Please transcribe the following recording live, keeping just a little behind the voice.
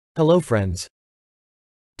Hello friends.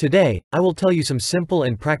 Today, I will tell you some simple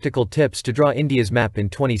and practical tips to draw India's map in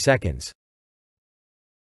 20 seconds.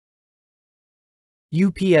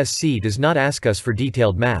 UPSC does not ask us for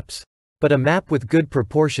detailed maps. But a map with good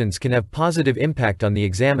proportions can have positive impact on the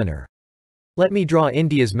examiner. Let me draw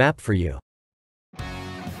India's map for you.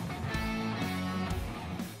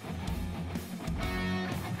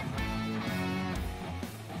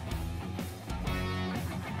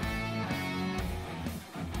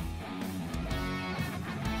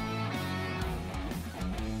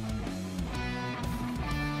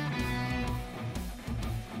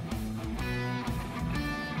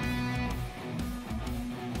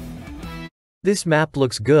 This map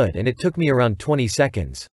looks good and it took me around 20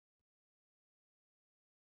 seconds.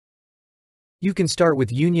 You can start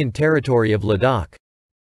with Union Territory of Ladakh.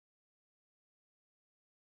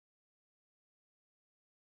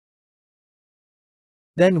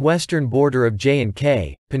 Then western border of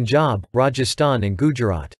J&K, Punjab, Rajasthan and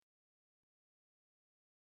Gujarat.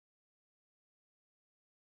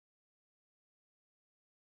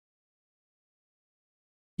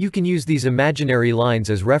 You can use these imaginary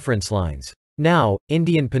lines as reference lines. Now,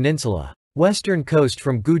 Indian Peninsula. Western coast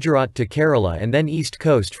from Gujarat to Kerala and then east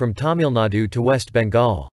coast from Tamil Nadu to West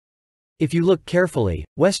Bengal. If you look carefully,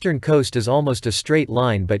 western coast is almost a straight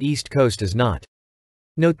line but east coast is not.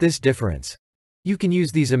 Note this difference. You can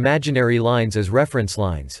use these imaginary lines as reference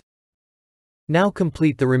lines. Now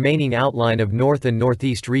complete the remaining outline of North and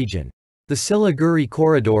Northeast region, the Siliguri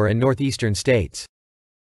corridor and northeastern states.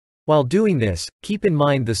 While doing this, keep in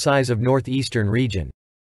mind the size of northeastern region.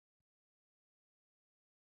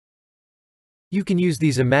 You can use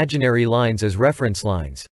these imaginary lines as reference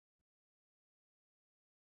lines.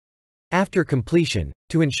 After completion,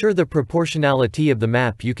 to ensure the proportionality of the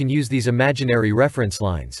map, you can use these imaginary reference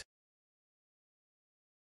lines.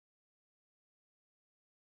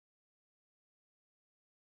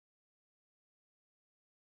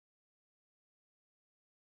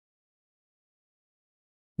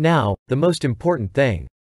 Now, the most important thing.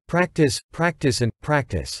 Practice, practice and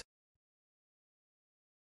practice.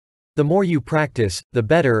 The more you practice, the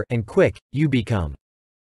better and quick you become.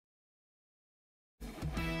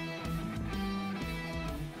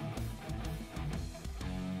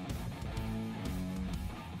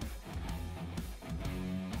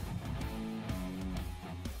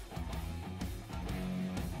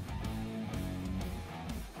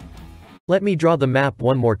 Let me draw the map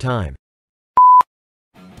one more time.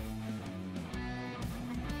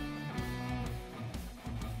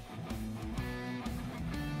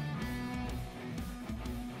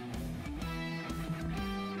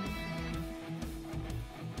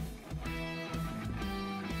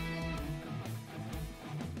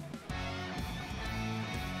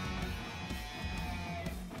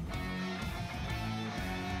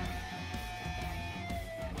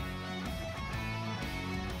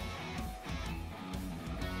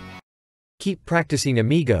 Keep practicing,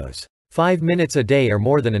 amigos. 5 minutes a day are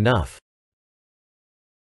more than enough.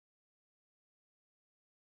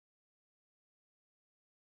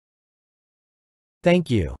 Thank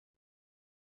you.